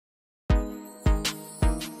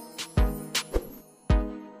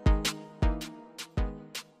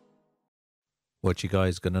What you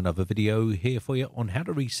guys, got another video here for you on how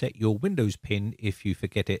to reset your Windows PIN if you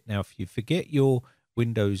forget it. Now, if you forget your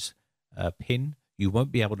Windows PIN, you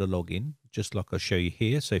won't be able to log in, just like I'll show you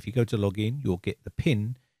here. So if you go to log in, you'll get the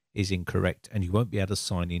PIN is incorrect and you won't be able to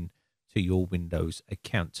sign in to your Windows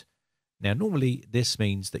account. Now, normally this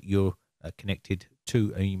means that you're connected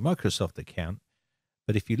to a Microsoft account.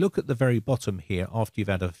 But if you look at the very bottom here, after you've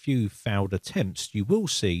had a few failed attempts, you will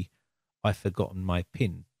see I've forgotten my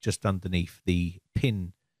PIN just underneath the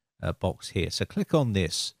PIN box here. So click on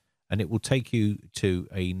this and it will take you to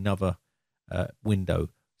another window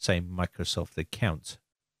saying Microsoft account.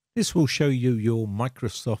 This will show you your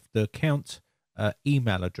Microsoft account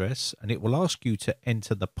email address, and it will ask you to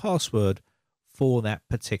enter the password for that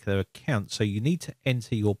particular account. So you need to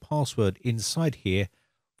enter your password inside here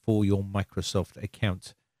for your Microsoft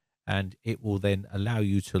account, and it will then allow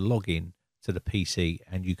you to log in to the PC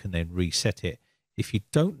and you can then reset it. If you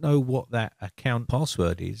don't know what that account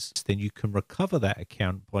password is, then you can recover that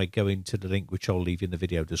account by going to the link which I'll leave in the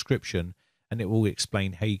video description, and it will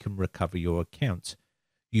explain how you can recover your account.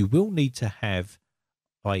 You will need to have,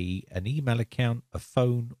 i.e. an email account, a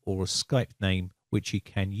phone or a Skype name which you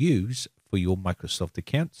can use for your Microsoft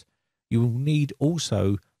account. You will need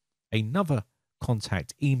also another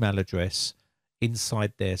contact email address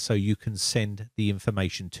inside there so you can send the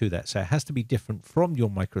information to that. So it has to be different from your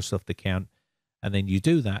Microsoft account, and then you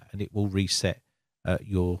do that and it will reset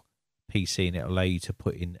your PC and it will allow you to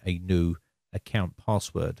put in a new account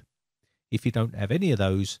password. If you don't have any of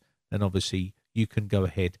those, then obviously you can go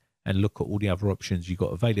ahead and look at all the other options you've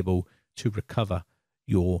got available to recover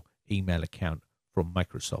your email account from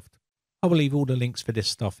Microsoft. I will leave all the links for this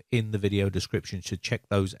stuff in the video description, so check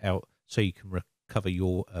those out so you can recover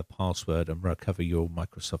your password and recover your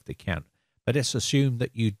Microsoft account. But let's assume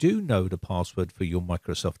that you do know the password for your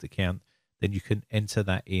Microsoft account, then you can enter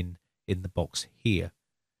that in the box here.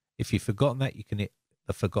 If you've forgotten that, you can hit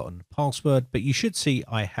the forgotten password, but you should see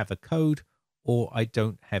I have a code or I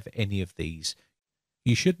don't have any of these.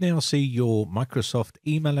 You should now see your Microsoft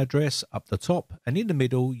email address up the top, and in the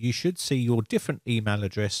middle you should see your different email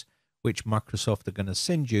address which Microsoft are going to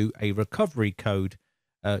send you a recovery code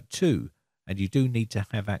to, and you do need to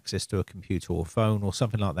have access to a computer or phone or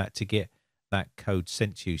something like that to get that code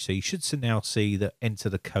sent to you. So you should now see that enter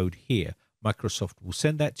the code here. Microsoft will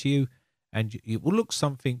send that to you, and it will look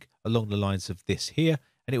something along the lines of this here,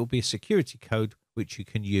 and it will be a security code which you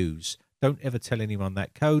can use. Don't ever tell anyone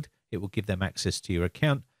that code. It will give them access to your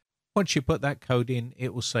account. Once you put that code in,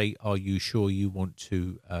 it will say, are you sure you want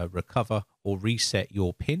to recover or reset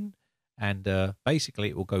your PIN? And basically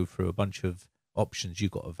it will go through a bunch of options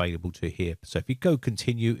you've got available to here. So if you go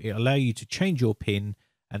continue, it'll allow you to change your PIN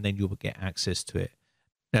and then you'll get access to it.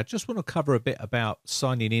 Now, just want to cover a bit about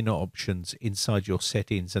signing in options inside your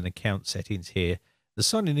settings and account settings here. The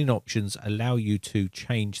signing in options allow you to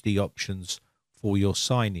change the options for your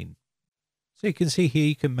sign-in. So you can see here,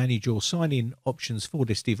 you can manage your sign-in options for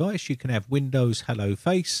this device. You can have Windows Hello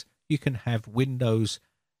Face, you can have Windows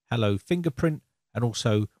Hello Fingerprint, and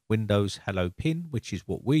also Windows Hello PIN, which is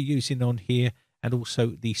what we're using on here, and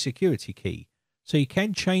also the security key. So you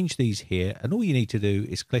can change these here, and all you need to do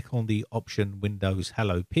is click on the option Windows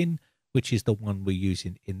Hello PIN, which is the one we're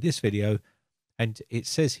using in this video. And it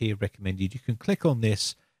says here recommended. You can click on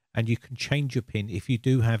this and you can change your PIN if you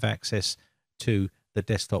do have access to the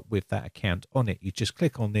desktop with that account on it. You just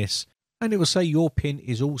click on this and it will say your PIN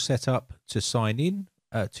is all set up to sign in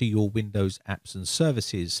to your Windows apps and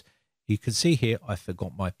services. You can see here, I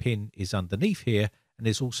forgot my PIN is underneath here, and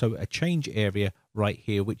there's also a change area right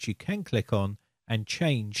here which you can click on and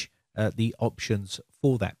change the options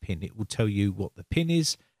for that PIN. It will tell you what the PIN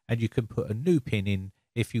is, and you can put a new PIN in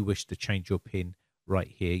if you wish to change your PIN right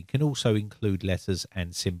here. You can also include letters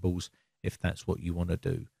and symbols if that's what you want to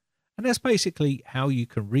do. And that's basically how you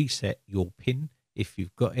can reset your PIN if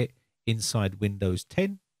you've got it inside Windows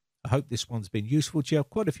 10. I hope this one's been useful to you.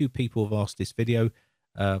 Quite a few people have asked this video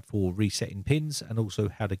for resetting PINs and also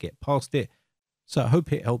how to get past it. So I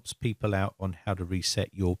hope it helps people out on how to reset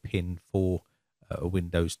your PIN for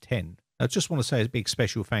Windows 10. I just want to say a big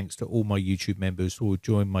special thanks to all my YouTube members who have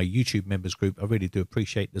joined my YouTube members group. I really do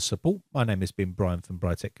appreciate the support. My name has been Brian from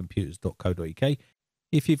briteccomputers.co.uk.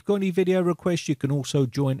 If you've got any video requests, you can also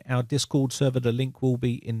join our Discord server. The link will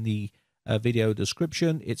be in the video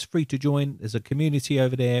description. It's free to join. There's a community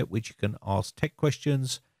over there which you can ask tech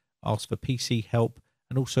questions, ask for PC help,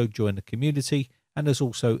 and also join the community. And there's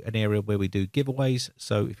also an area where we do giveaways.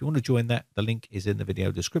 So if you want to join that, the link is in the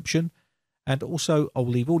video description. And also I'll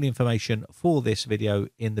leave all the information for this video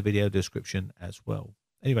in the video description as well.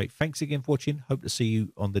 Anyway, thanks again for watching. Hope to see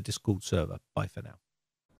you on the Discord server. Bye for now.